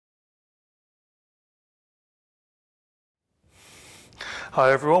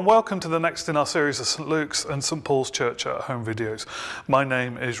Hi everyone, welcome to the next in our series of St Luke's and St Paul's Church at Home videos. My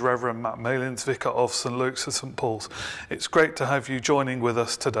name is Reverend Matt Malins, Vicar of St Luke's and St Paul's. It's great to have you joining with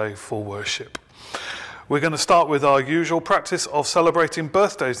us today for worship. We're going to start with our usual practice of celebrating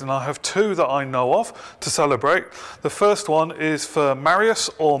birthdays, and I have two that I know of to celebrate. The first one is for Marius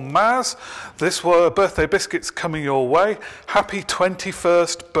or Maz. This were birthday biscuits coming your way. Happy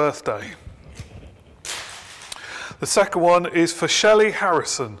 21st birthday. The second one is for Shelley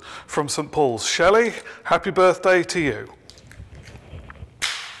Harrison from St Paul's. Shelley, happy birthday to you.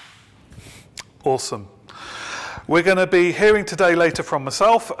 Awesome. We're going to be hearing today later from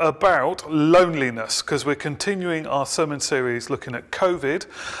myself about loneliness, because we're continuing our sermon series looking at COVID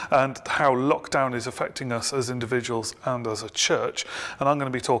and how lockdown is affecting us as individuals and as a church, and I'm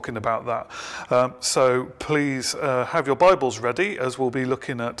going to be talking about that. So please have your Bibles ready as we'll be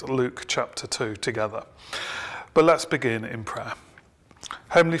looking at Luke chapter 2 together. But let's begin in prayer.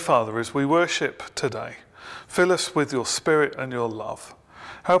 Heavenly Father, as we worship today, fill us with your Spirit and your love.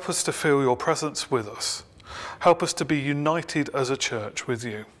 Help us to feel your presence with us. Help us to be united as a church with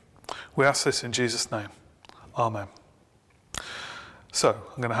you. We ask this in Jesus' name. Amen. So,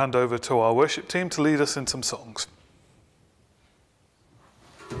 I'm going to hand over to our worship team to lead us in some songs.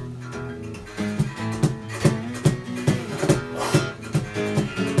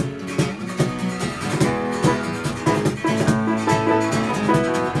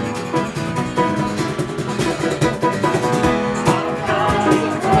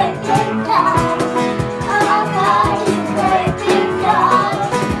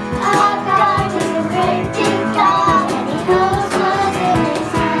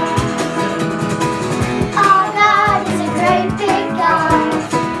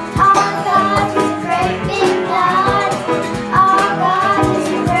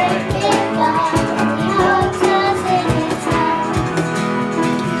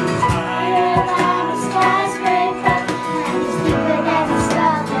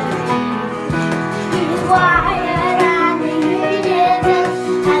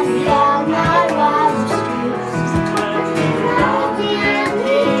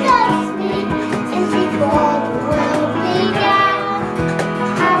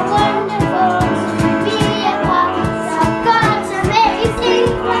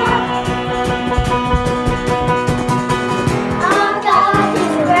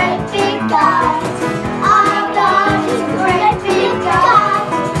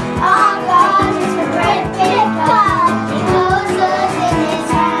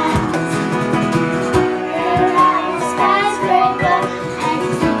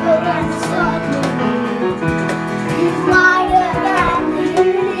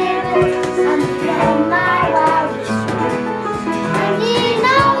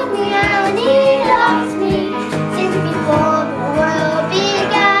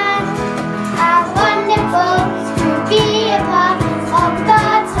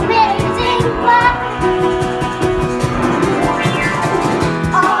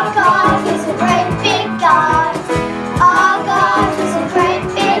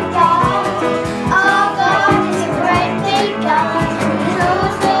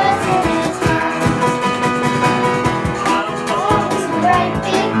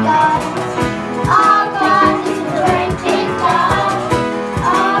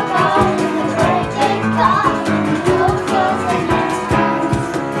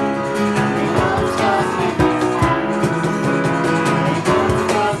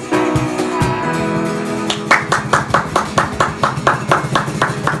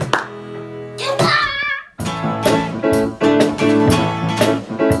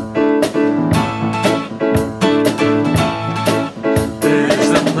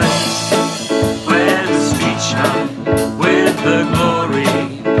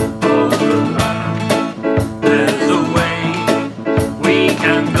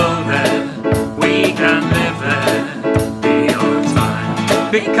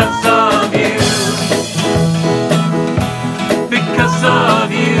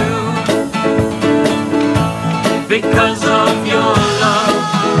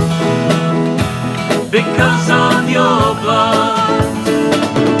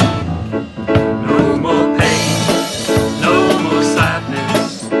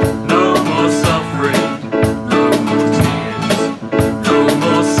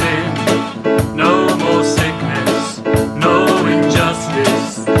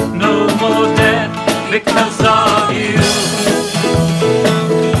 No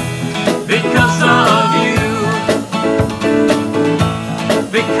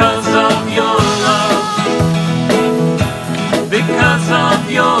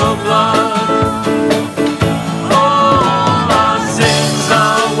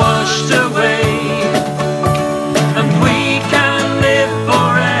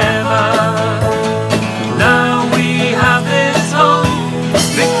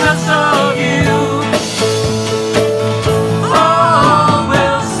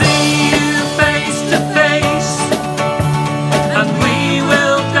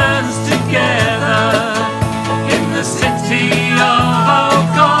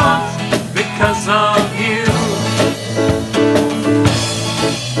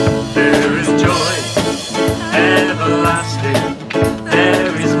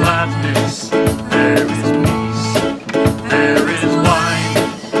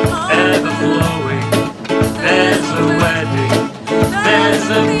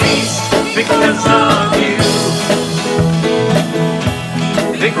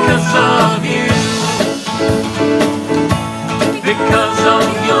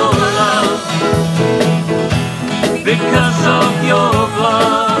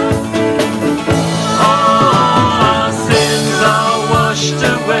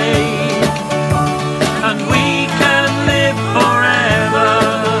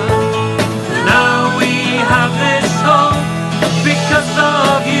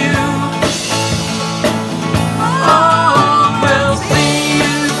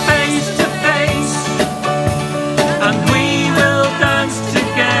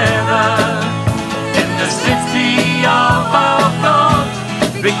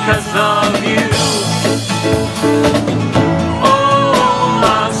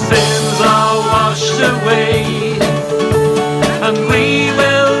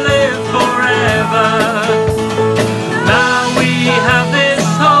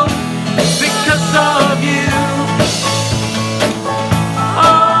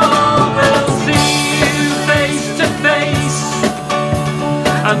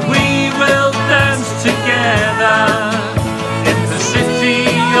We will dance together in the city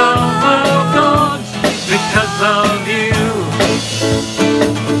of our God because of you.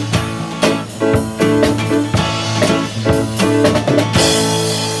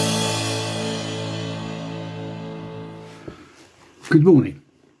 Good morning.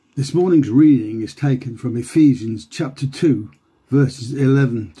 This morning's reading is taken from Ephesians chapter 2, verses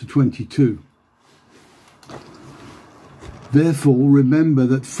 11 to 22. Therefore remember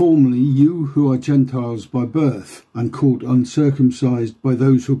that formerly you who are Gentiles by birth and called uncircumcised by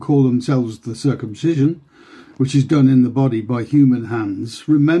those who call themselves the circumcision, which is done in the body by human hands,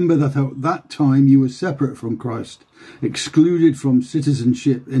 remember that at that time you were separate from Christ, excluded from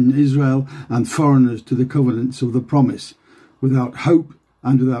citizenship in Israel and foreigners to the covenants of the promise, without hope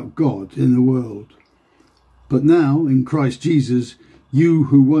and without God in the world. But now, in Christ Jesus, you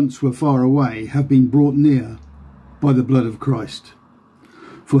who once were far away have been brought near by the blood of Christ.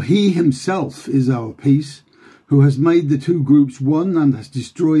 For he himself is our peace, who has made the two groups one and has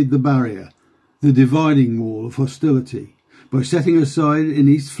destroyed the barrier, the dividing wall of hostility, by setting aside in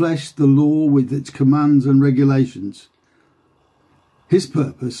his flesh the law with its commands and regulations. His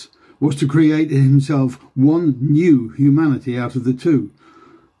purpose was to create in himself one new humanity out of the two,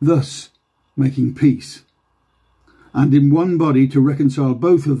 thus making peace, and in one body to reconcile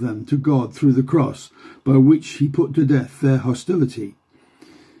both of them to God through the cross, by which he put to death their hostility.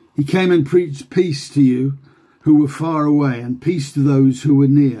 He came and preached peace to you who were far away, and peace to those who were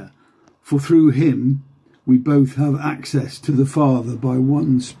near, for through him we both have access to the Father by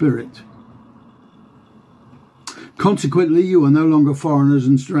one Spirit. Consequently, you are no longer foreigners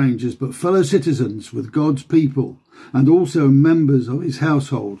and strangers, but fellow citizens with God's people, and also members of his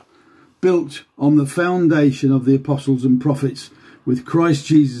household, built on the foundation of the apostles and prophets, with Christ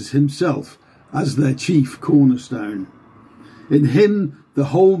Jesus himself as their chief cornerstone. In him the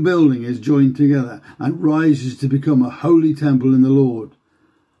whole building is joined together and rises to become a holy temple in the Lord.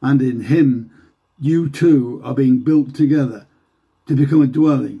 And in him you too are being built together to become a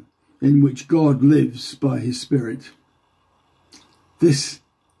dwelling in which God lives by his Spirit. This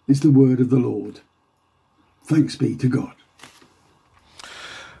is the word of the Lord. Thanks be to God.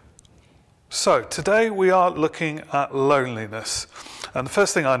 So today we are looking at loneliness. And the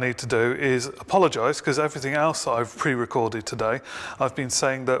first thing I need to do is apologise, because everything else I've pre-recorded today, I've been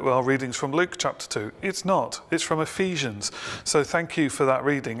saying that, well, readings from Luke chapter 2. It's not. It's from Ephesians. So thank you for that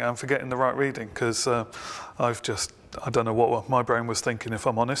reading and for getting the right reading, because I don't know what my brain was thinking, if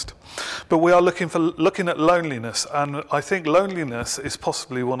I'm honest. But we are looking at loneliness, and I think loneliness is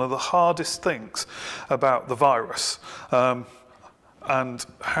possibly one of the hardest things about the virus. And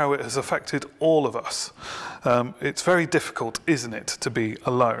how it has affected all of us. It's very difficult, isn't it, to be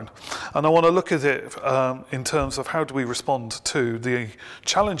alone? And I want to look at it in terms of how do we respond to the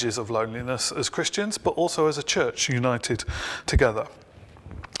challenges of loneliness as Christians, but also as a church united together.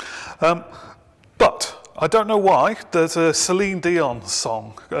 But I don't know why, there's a Celine Dion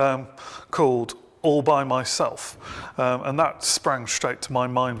song called All By Myself, and that sprang straight to my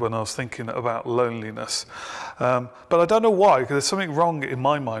mind when I was thinking about loneliness. But I don't know why, because there's something wrong in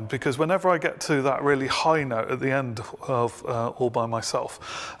my mind, because whenever I get to that really high note at the end of All By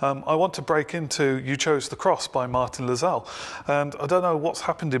Myself, I want to break into You Chose the Cross by Martin Lozelle. And I don't know what's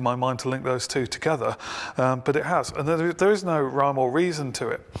happened in my mind to link those two together, but it has. And there is no rhyme or reason to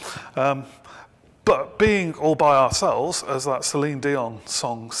it. But being all by ourselves, as that Celine Dion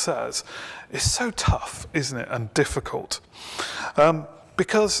song says, is so tough, isn't it, and difficult.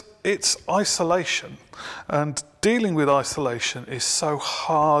 Because it's isolation, and dealing with isolation is so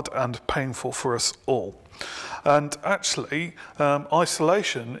hard and painful for us all. And actually,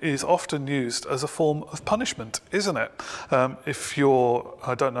 isolation is often used as a form of punishment, isn't it? If you're,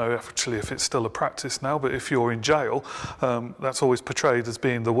 I don't know actually if it's still a practice now, but if you're in jail, that's always portrayed as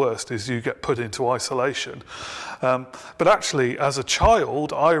being the worst, is you get put into isolation. But actually, as a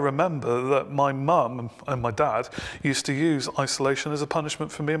child, I remember that my mum and my dad used to use isolation as a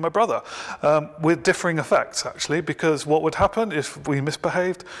punishment for me and my brother, with differing effects, actually, because what would happen if we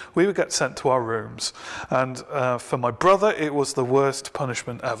misbehaved, we would get sent to our rooms. And for my brother, it was the worst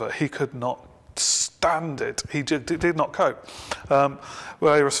punishment ever. He could not stand it. He did not cope.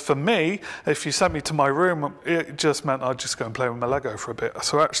 Whereas for me, if you sent me to my room, it just meant I'd just go and play with my Lego for a bit.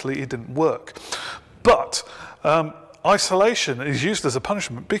 So actually, it didn't work. But isolation is used as a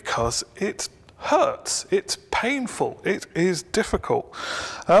punishment because it hurts, it's painful, it is difficult.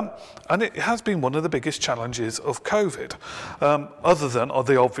 And it has been one of the biggest challenges of COVID, other than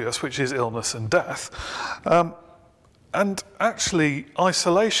the obvious, which is illness and death. And actually,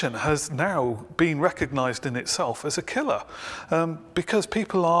 isolation has now been recognised in itself as a killer, because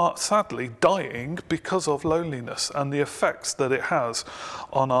people are sadly dying because of loneliness and the effects that it has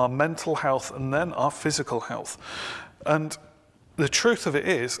on our mental health and then our physical health. And the truth of it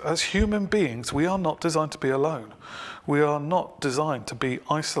is, as human beings, we are not designed to be alone. We are not designed to be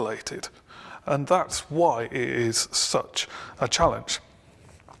isolated. And that's why it is such a challenge.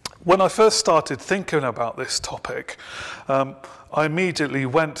 When I first started thinking about this topic, I immediately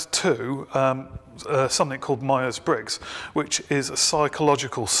went to something called Myers-Briggs, which is a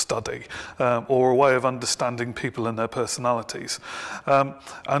psychological study or a way of understanding people and their personalities.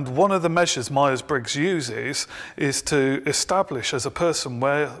 And one of the measures Myers-Briggs uses is to establish as a person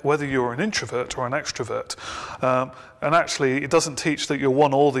whether you're an introvert or an extrovert. And actually, it doesn't teach that you're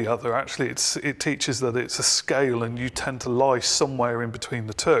one or the other. Actually, it teaches that it's a scale and you tend to lie somewhere in between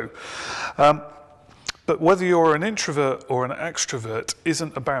the two. But whether you're an introvert or an extrovert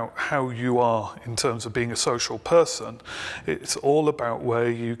isn't about how you are in terms of being a social person. It's all about where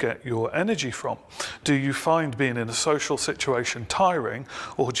you get your energy from. Do you find being in a social situation tiring,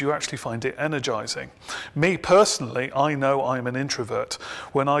 or do you actually find it energizing? Me personally, I know I'm an introvert.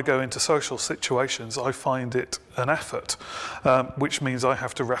 When I go into social situations, I find it an effort, which means I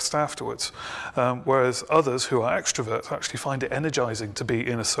have to rest afterwards. Whereas others who are extroverts actually find it energizing to be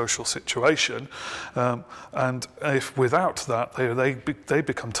in a social situation. And if without that, they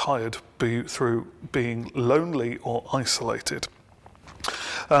become tired through being lonely or isolated.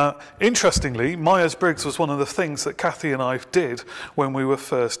 Interestingly, Myers-Briggs was one of the things that Kathy and I did when we were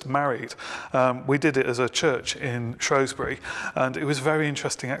first married. We did it as a church in Shrewsbury, and it was a very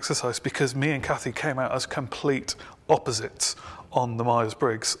interesting exercise because me and Kathy came out as complete opposites on the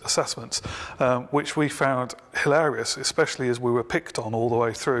Myers-Briggs assessments, which we found hilarious, especially as we were picked on all the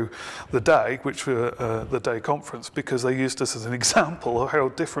way through the day, which were the day conference, because they used us as an example of how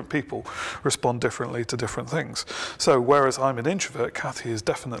different people respond differently to different things. So whereas I'm an introvert, Kathy is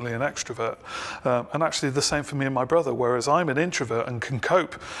definitely an extrovert. And actually the same for me and my brother, whereas I'm an introvert and can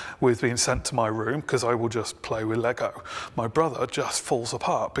cope with being sent to my room because I will just play with Lego, my brother just falls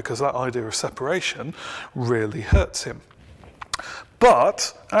apart because that idea of separation really hurts him.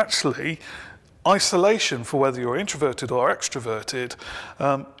 But actually, isolation, for whether you're introverted or extroverted,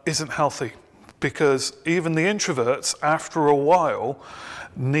 isn't healthy, because even the introverts, after a while,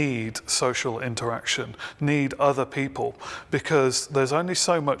 need social interaction, need other people, because there's only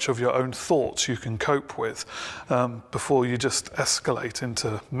so much of your own thoughts you can cope with before you just escalate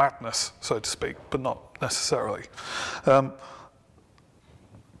into madness, so to speak, but not necessarily.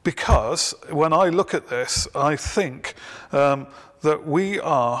 Because when I look at this, I think that we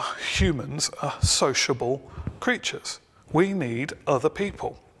are humans, are sociable creatures. We need other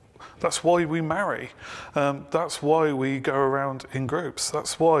people. That's why we marry. That's why we go around in groups.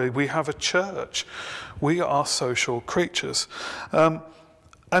 That's why we have a church. We are social creatures.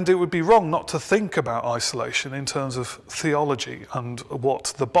 And it would be wrong not to think about isolation in terms of theology and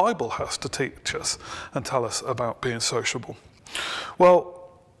what the Bible has to teach us and tell us about being sociable. Well,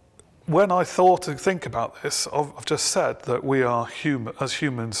 when I think about this, I've just said that we are as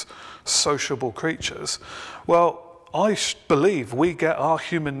humans, sociable creatures. Well, I believe we get our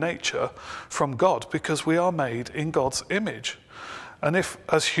human nature from God because we are made in God's image. And if,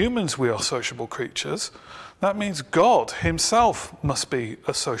 as humans, we are sociable creatures, that means God himself must be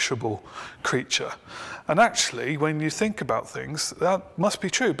a sociable creature. And actually, when you think about things, that must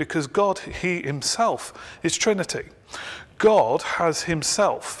be true because God, he himself is Trinity. God has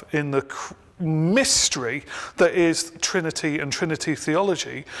himself in the mystery that is Trinity and Trinity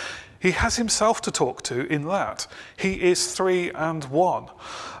theology. He has himself to talk to in that. He is 3 and 1.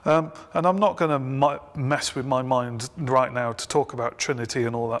 And I'm not going to mess with my mind right now to talk about Trinity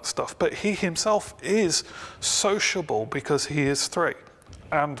and all that stuff, but he himself is sociable because he is 3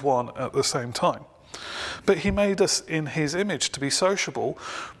 and 1 at the same time. But he made us in his image to be sociable,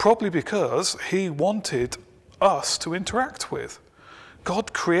 probably because he wanted us to interact with.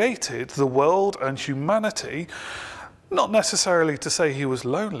 God created the world and humanity, not necessarily to say he was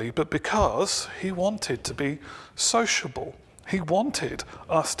lonely, but because he wanted to be sociable. He wanted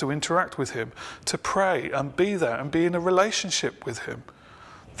us to interact with him, to pray and be there and be in a relationship with him.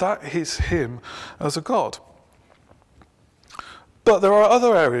 That is him as a God. But there are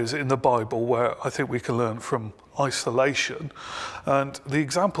other areas in the Bible where I think we can learn from isolation. And the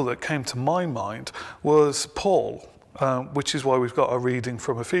example that came to my mind was Paul, which is why we've got a reading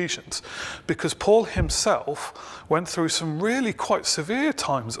from Ephesians. Because Paul himself went through some really quite severe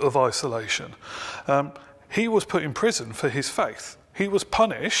times of isolation. He was put in prison for his faith. He was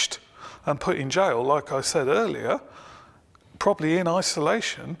punished and put in jail, like I said earlier, probably in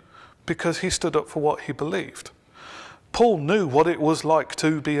isolation, because he stood up for what he believed. Paul knew what it was like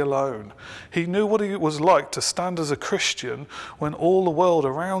to be alone. He knew what it was like to stand as a Christian when all the world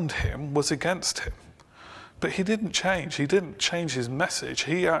around him was against him. But he didn't change. He didn't change his message.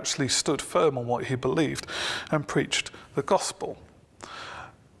 He actually stood firm on what he believed and preached the gospel.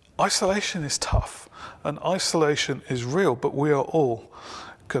 Isolation is tough, and isolation is real, but we are all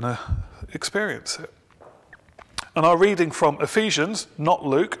going to experience it. And our reading from Ephesians, not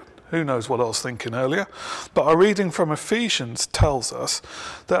Luke, who knows what I was thinking earlier, but our reading from Ephesians tells us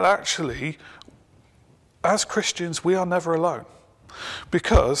that actually, as Christians, we are never alone,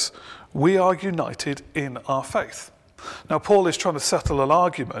 because we are united in our faith. Now, Paul is trying to settle an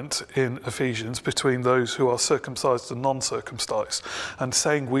argument in Ephesians between those who are circumcised and non-circumcised, and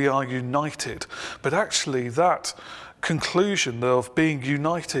saying we are united. But actually, that conclusion of being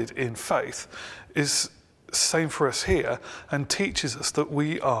united in faith is same for us here, and teaches us that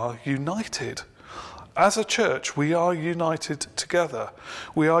we are united. As a church, we are united together.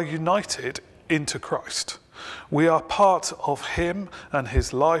 We are united into Christ. We are part of him and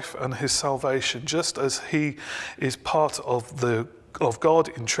his life and his salvation. Just as he is part of God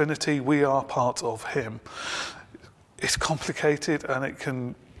in Trinity, we are part of him. It's complicated and it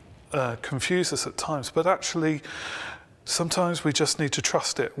can confuse us at times, but actually sometimes we just need to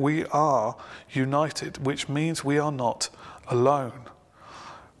trust it. We are united, which means we are not alone.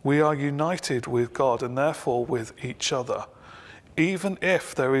 We are united with God and therefore with each other. Even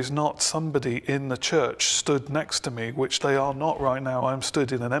if there is not somebody in the church stood next to me, which they are not right now, I'm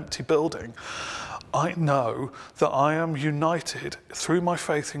stood in an empty building, I know that I am united through my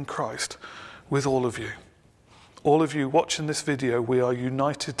faith in Christ with all of you. All of you watching this video, we are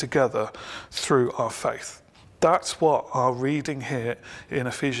united together through our faith. That's what our reading here in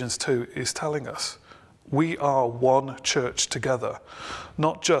Ephesians 2 is telling us. We are one church together,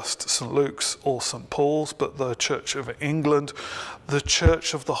 not just St. Luke's or St. Paul's, but the Church of England, the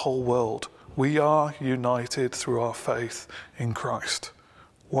church of the whole world. We are united through our faith in Christ.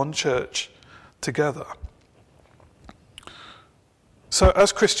 One church together. So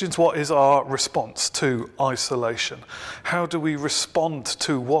as Christians, what is our response to isolation? How do we respond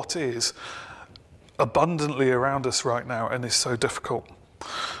to what is abundantly around us right now and is so difficult?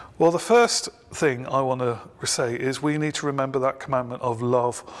 Well, the first thing I want to say is we need to remember that commandment of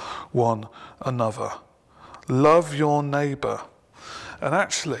love one another. Love your neighbour. And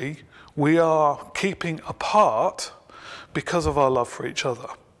actually, we are keeping apart because of our love for each other.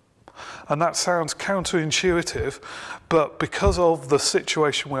 And that sounds counterintuitive, but because of the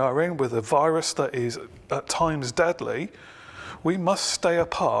situation we are in with a virus that is at times deadly, we must stay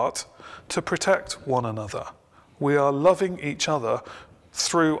apart to protect one another. We are loving each other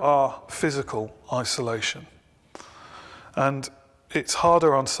through our physical isolation. And it's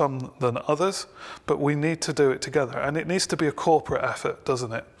harder on some than others, but we need to do it together. And it needs to be a corporate effort,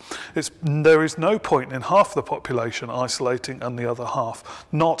 doesn't it? There is no point in half the population isolating and the other half,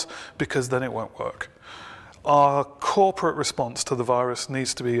 not because then it won't work. Our corporate response to the virus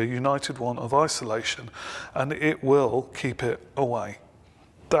needs to be a united one of isolation, and it will keep it away.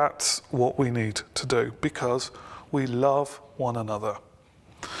 That's what we need to do, because we love one another.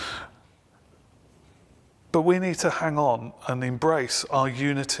 But we need to hang on and embrace our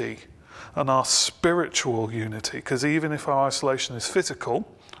unity and our spiritual unity, because even if our isolation is physical,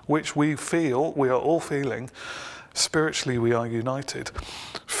 which we are all feeling, spiritually we are united,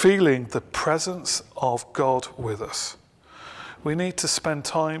 feeling the presence of God with us. We need to spend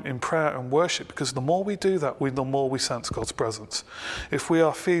time in prayer and worship, because the more we do that, the more we sense God's presence. If we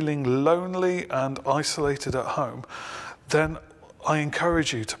are feeling lonely and isolated at home, then I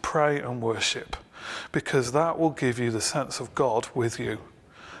encourage you to pray and worship, because that will give you the sense of God with you.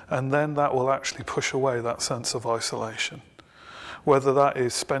 And then that will actually push away that sense of isolation. Whether that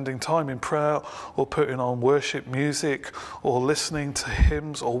is spending time in prayer or putting on worship music or listening to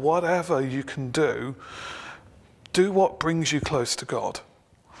hymns or whatever you can do, do what brings you close to God.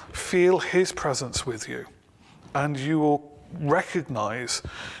 Feel his presence with you, and you will recognize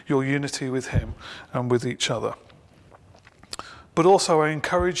your unity with him and with each other. But also I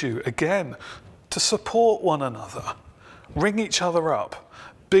encourage you, again, to support one another. Ring each other up.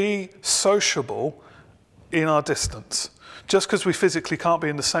 Be sociable in our distance. Just because we physically can't be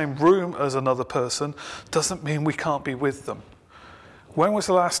in the same room as another person doesn't mean we can't be with them. When was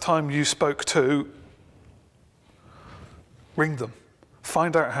the last time you spoke to? Ring them.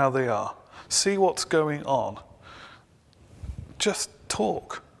 Find out how they are. See what's going on. Just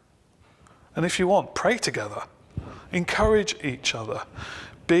talk. And if you want, pray together. Encourage each other.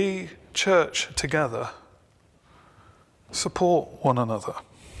 Be church together. Support one another.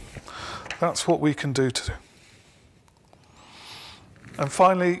 That's what we can do to. And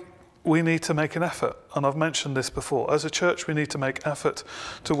finally, we need to make an effort. And I've mentioned this before. As a church, we need to make effort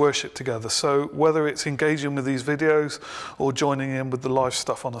to worship together. So whether it's engaging with these videos or joining in with the live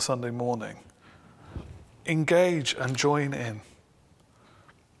stuff on a Sunday morning, engage and join in.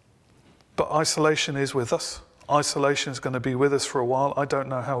 But isolation is with us. Isolation is going to be with us for a while. I don't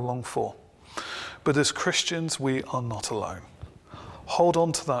know how long for. But as Christians, we are not alone. Hold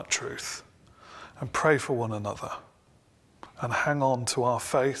on to that truth and pray for one another and hang on to our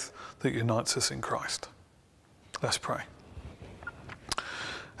faith that unites us in Christ. Let's pray.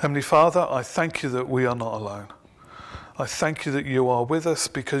 Heavenly Father, I thank you that we are not alone. I thank you that you are with us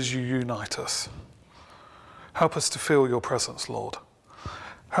because you unite us. Help us to feel your presence, Lord.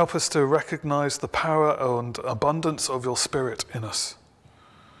 Help us to recognize the power and abundance of your Spirit in us.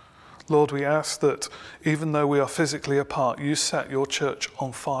 Lord, we ask that even though we are physically apart, you set your church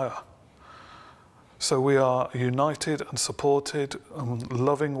on fire. So we are united and supported and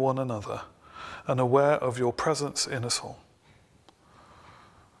loving one another and aware of your presence in us all.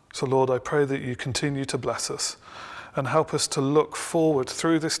 So Lord, I pray that you continue to bless us and help us to look forward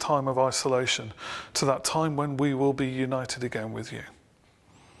through this time of isolation to that time when we will be united again with you.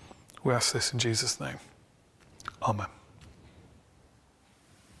 We ask this in Jesus' name. Amen.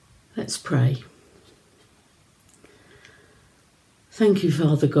 Let's pray. Thank you,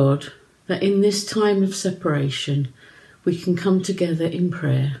 Father God, that in this time of separation we can come together in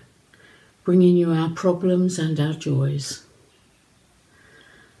prayer, bringing you our problems and our joys.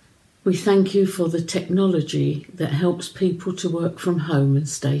 We thank you for the technology that helps people to work from home and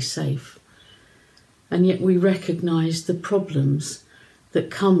stay safe. And yet we recognise the problems that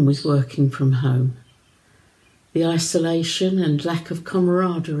come with working from home, the isolation and lack of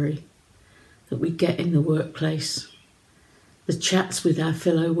camaraderie that we get in the workplace, the chats with our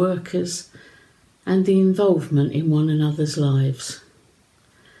fellow workers, and the involvement in one another's lives.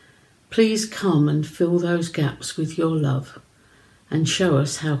 Please come and fill those gaps with your love and show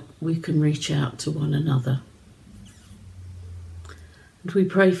us how we can reach out to one another. And we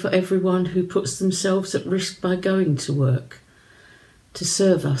pray for everyone who puts themselves at risk by going to work to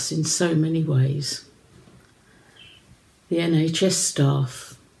serve us in so many ways. The NHS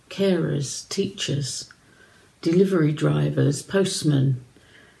staff, carers, teachers, delivery drivers, postmen,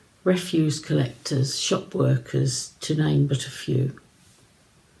 refuse collectors, shop workers, to name but a few.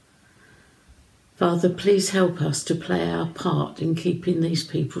 Father, please help us to play our part in keeping these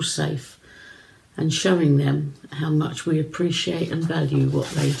people safe and showing them how much we appreciate and value what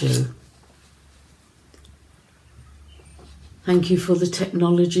they do. Thank you for the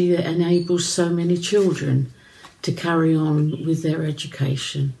technology that enables so many children to carry on with their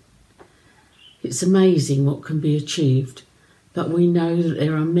education. It's amazing what can be achieved, but we know that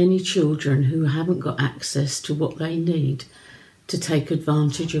there are many children who haven't got access to what they need to take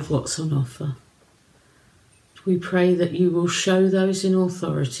advantage of what's on offer. We pray that you will show those in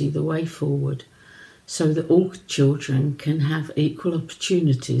authority the way forward so that all children can have equal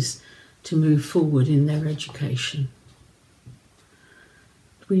opportunities to move forward in their education.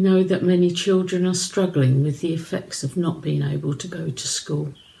 We know that many children are struggling with the effects of not being able to go to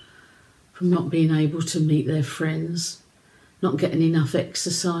school, from not being able to meet their friends, not getting enough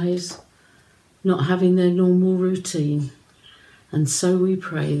exercise, not having their normal routine. And so we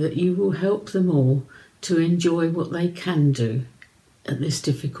pray that you will help them all to enjoy what they can do at this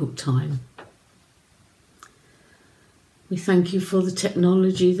difficult time. We thank you for the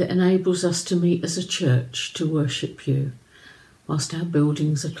technology that enables us to meet as a church to worship you whilst our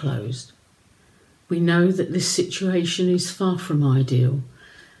buildings are closed. We know that this situation is far from ideal,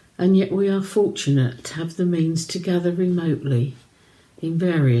 and yet we are fortunate to have the means to gather remotely in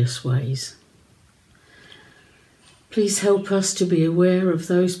various ways. Please help us to be aware of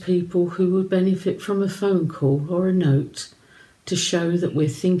those people who would benefit from a phone call or a note to show that we're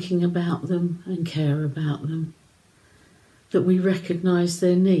thinking about them and care about them, that we recognise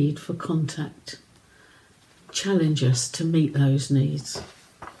their need for contact. Challenge us to meet those needs.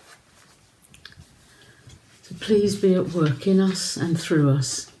 So please be at work in us and through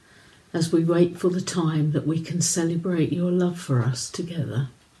us as we wait for the time that we can celebrate your love for us together.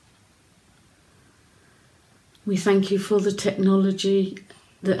 We thank you for the technology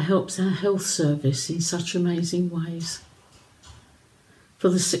that helps our health service in such amazing ways, for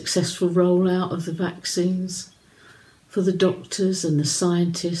the successful rollout of the vaccines, for the doctors and the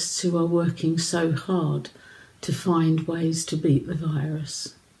scientists who are working so hard to find ways to beat the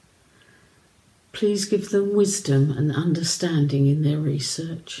virus. Please give them wisdom and understanding in their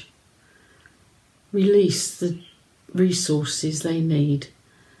research. Release the resources they need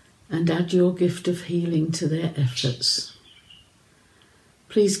and add your gift of healing to their efforts.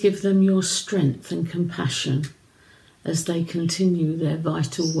 Please give them your strength and compassion as they continue their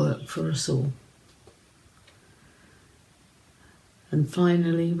vital work for us all. And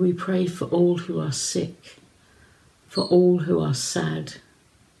finally, we pray for all who are sick, for all who are sad,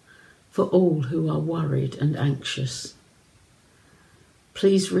 for all who are worried and anxious.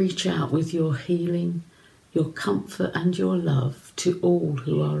 Please reach out with your healing, your comfort and your love to all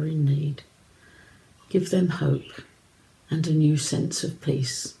who are in need. Give them hope and a new sense of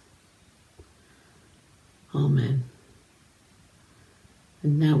peace. Amen.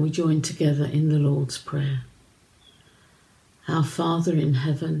 And now we join together in the Lord's Prayer. Our Father in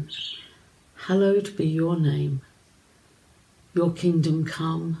heaven, hallowed be your name. Your kingdom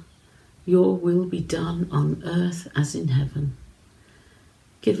come, your will be done on earth as in heaven.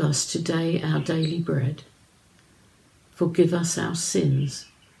 Give us today our daily bread. Forgive us our sins,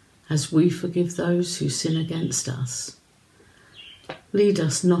 as we forgive those who sin against us. Lead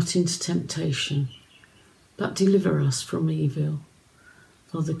us not into temptation, but deliver us from evil.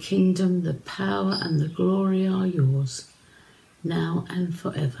 For the kingdom, the power and the glory are yours, now and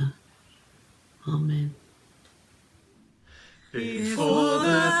forever. Amen. Before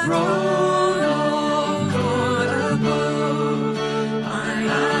the throne of God above, I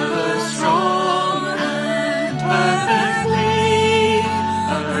have a strong and perfect plea,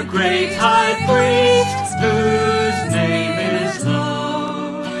 a great high priest whose name is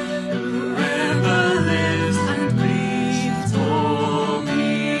love, whoever lives and bleeds for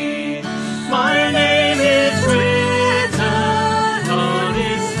me. My name is written on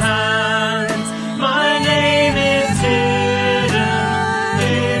his hands, my name is hidden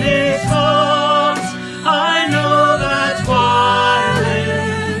in his arms. I know that while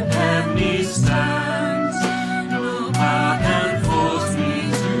in heaven he stands, no power can force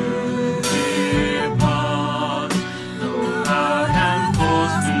me to depart. No power can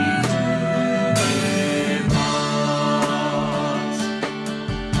force me to depart.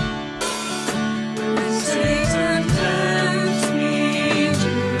 When Satan tempts me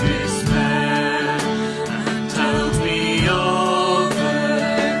to despair and tells me of the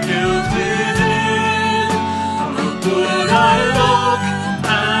guilt within, how good I look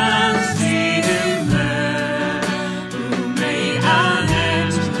and see him there, who made an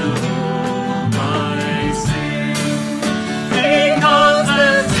end to all my sin. Because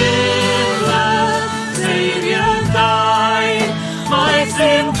the sinless Saviour died, my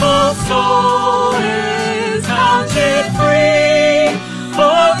sinful soul is counted free.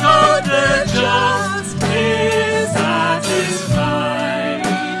 For God the just is satisfied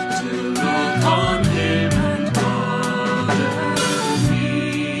to look on him and pardon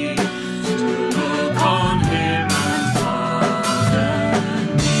me, to look on him and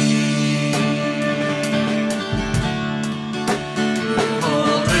pardon me.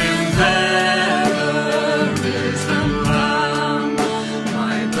 Behold him there, the risen Lamb,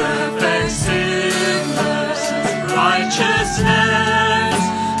 my perfect sinless righteousness,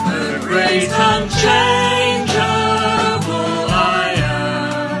 the great unchangeable I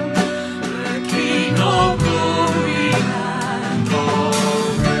am, the King of glory and all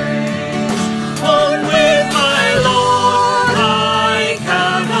praise. On with my Lord I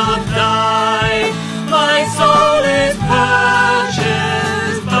cannot die, my soul is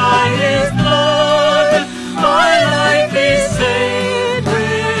purchased by his blood, my life is saved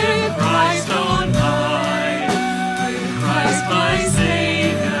with Christ on high, with Christ my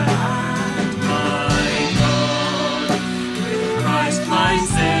Saviour and my God, with Christ my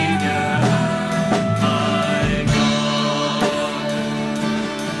Saviour and my God.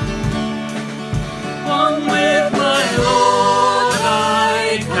 One with my Lord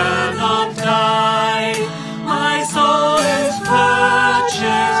I cannot die, my soul is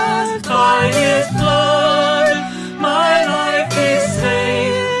purchased by his blood, my life is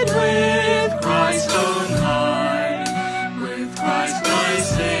saved with Christ on high, with Christ my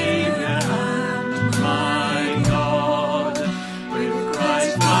Saviour and my God, with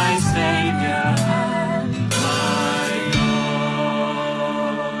Christ my Saviour and my God.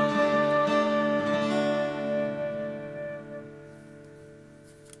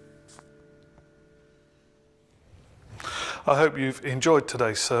 I hope you've enjoyed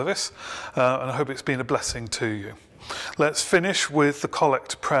today's service and I hope it's been a blessing to you. Let's finish with the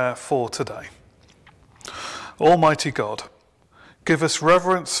collect prayer for today. Almighty God, give us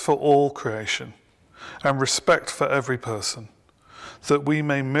reverence for all creation and respect for every person, that we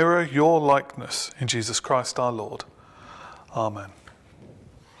may mirror your likeness in Jesus Christ our Lord. Amen.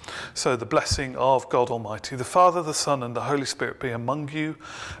 So the blessing of God Almighty, the Father, the Son, and the Holy Spirit be among you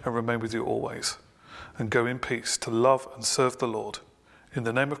and remain with you always. And go in peace to love and serve the Lord. In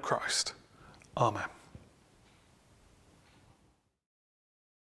the name of Christ. Amen.